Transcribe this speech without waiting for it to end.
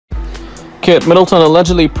Kate Middleton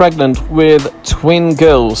allegedly pregnant with twin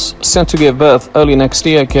girls, set to give birth early next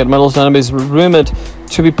year. Kate Middleton is rumored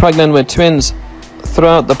to be pregnant with twins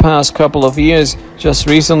throughout the past couple of years. Just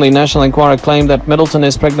recently, National Enquirer claimed that Middleton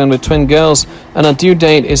is pregnant with twin girls and her due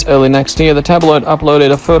date is early next year. The tabloid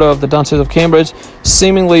uploaded a photo of the Duchess of Cambridge,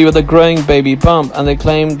 seemingly with a growing baby bump, and they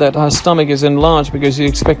claimed that her stomach is enlarged because she's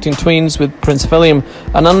expecting twins with Prince William.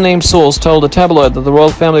 An unnamed source told the tabloid that the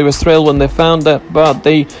royal family was thrilled when they found that about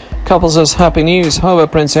the couple's happy news. However,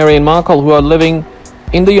 Prince Harry and Markle, who are living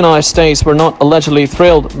in the United States, were not allegedly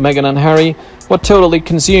thrilled. Meghan and Harry were totally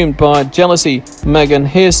consumed by jealousy. Meghan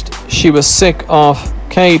hissed she was sick of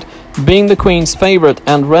Kate being the Queen's favourite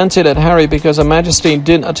and ranted at Harry because Her Majesty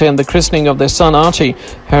didn't attend the christening of their son Archie.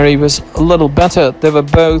 Harry was a little better. They were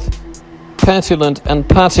both petulant and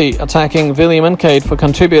petty, attacking William and Kate for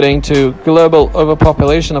contributing to global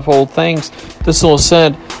overpopulation of all things, the source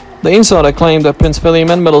said. The insider claimed that Prince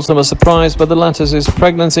William and Middleton were surprised by the latter's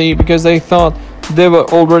pregnancy because they thought they were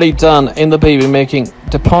already done in the baby-making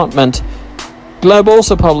department. Globe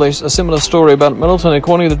also published a similar story about Middleton.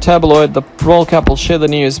 According to the tabloid, the royal couple shared the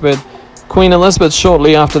news with Queen Elizabeth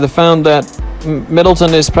shortly after they found that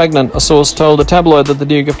Middleton is pregnant. A source told the tabloid that the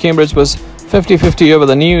Duke of Cambridge was 50-50 over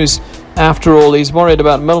the news. After all, he's worried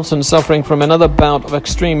about Middleton suffering from another bout of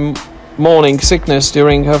extreme morning sickness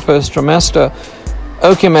during her first trimester.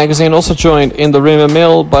 OK magazine also joined in the rumor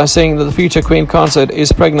mill by saying that the future Queen consort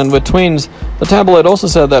is pregnant with twins. The tabloid also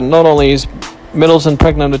said that not only is Middleton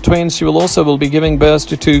pregnant with twins, she will be giving birth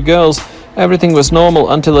to two girls. Everything was normal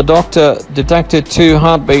until a doctor detected 2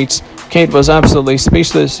 heartbeats. Kate was absolutely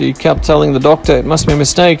speechless. She kept telling the doctor it must be a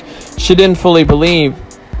mistake. She didn't fully believe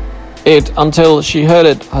it until she heard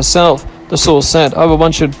it herself, the source said. However,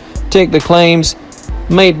 one should take the claims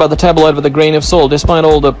made by the tabloid with a grain of salt. Despite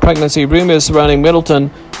all the pregnancy rumors surrounding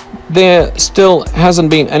Middleton, there still hasn't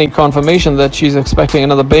been any confirmation that she's expecting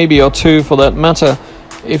another baby, or two for that matter.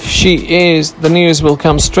 If she is, the news will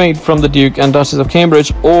come straight from the Duke and Duchess of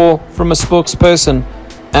Cambridge or from a spokesperson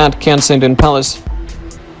at Kensington Palace.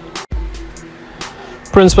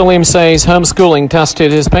 Prince William says homeschooling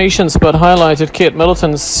tested his patience but highlighted Kate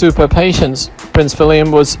Middleton's super patience. Prince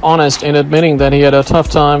William was honest in admitting that he had a tough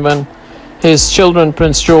time when his children,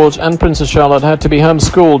 Prince George and Princess Charlotte, had to be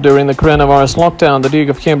homeschooled during the coronavirus lockdown. The Duke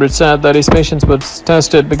of Cambridge said that his patience was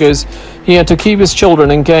tested because he had to keep his children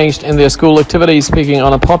engaged in their school activities. Speaking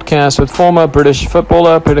on a podcast with former British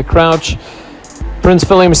footballer Peter Crouch, Prince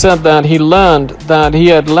William said that he learned that he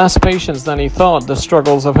had less patience than he thought. The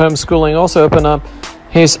struggles of homeschooling also opened up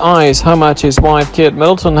his eyes how much his wife Kate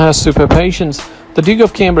Middleton has super patience. The Duke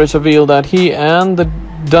of Cambridge revealed that he and the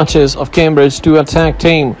Duchess of Cambridge do a tag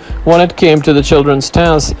team when it came to the children's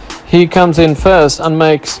tasks. He comes in first and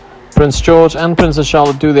makes Prince George and Princess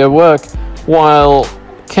Charlotte do their work, while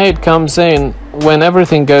Kate comes in when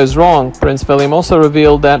everything goes wrong. Prince William also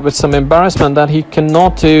revealed that with some embarrassment that he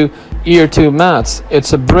cannot do Year 2 maths.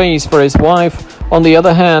 It's a breeze for his wife, on the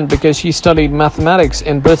other hand, because she studied mathematics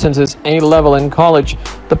in Britain's A level in college.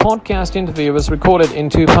 The podcast interview was recorded in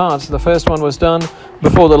 2 parts. The first one was done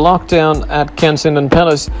before the lockdown at Kensington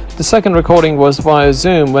Palace. The second recording was via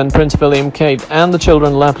Zoom when Prince William, Kate and the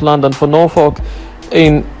children left London for Norfolk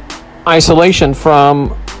in isolation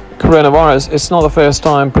from coronavirus. It's not the first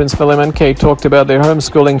time Prince William and Kate talked about their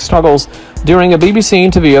homeschooling struggles. During a BBC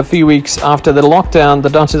interview a few weeks after the lockdown,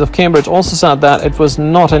 the Duchess of Cambridge also said that it was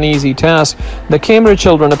not an easy task. The Cambridge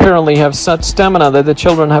children apparently have such stamina that the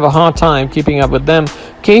children have a hard time keeping up with them.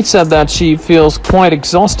 Kate said that she feels quite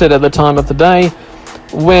exhausted at the time of the day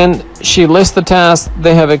when she lists the tasks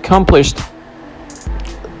they have accomplished.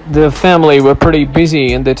 The family were pretty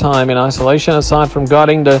busy in their time in isolation. Aside from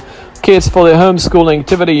guiding the kids for their homeschooling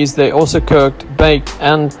activities, they also cooked, baked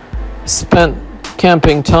and spent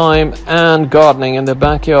camping time and gardening in their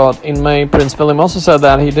backyard. In May, Prince William also said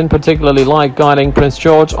that he didn't particularly like guiding Prince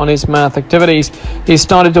George on his math activities. He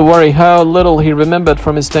started to worry how little he remembered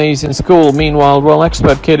from his days in school. Meanwhile, royal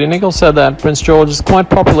expert Katie Nichols said that Prince George is quite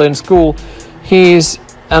popular in school. He's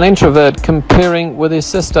an introvert, comparing with his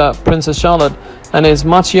sister Princess Charlotte and his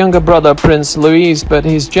much younger brother Prince Louis, but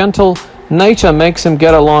his gentle nature makes him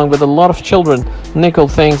get along with a lot of children.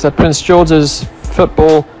 Nichols thinks that Prince George's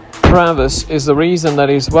football prowess is the reason that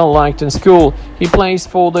he's well liked in school. He plays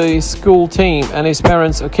for the school team and his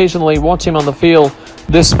parents occasionally watch him on the field.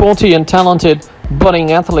 This sporty and talented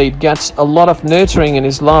budding athlete gets a lot of nurturing in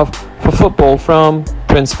his love for football from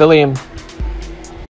Prince William.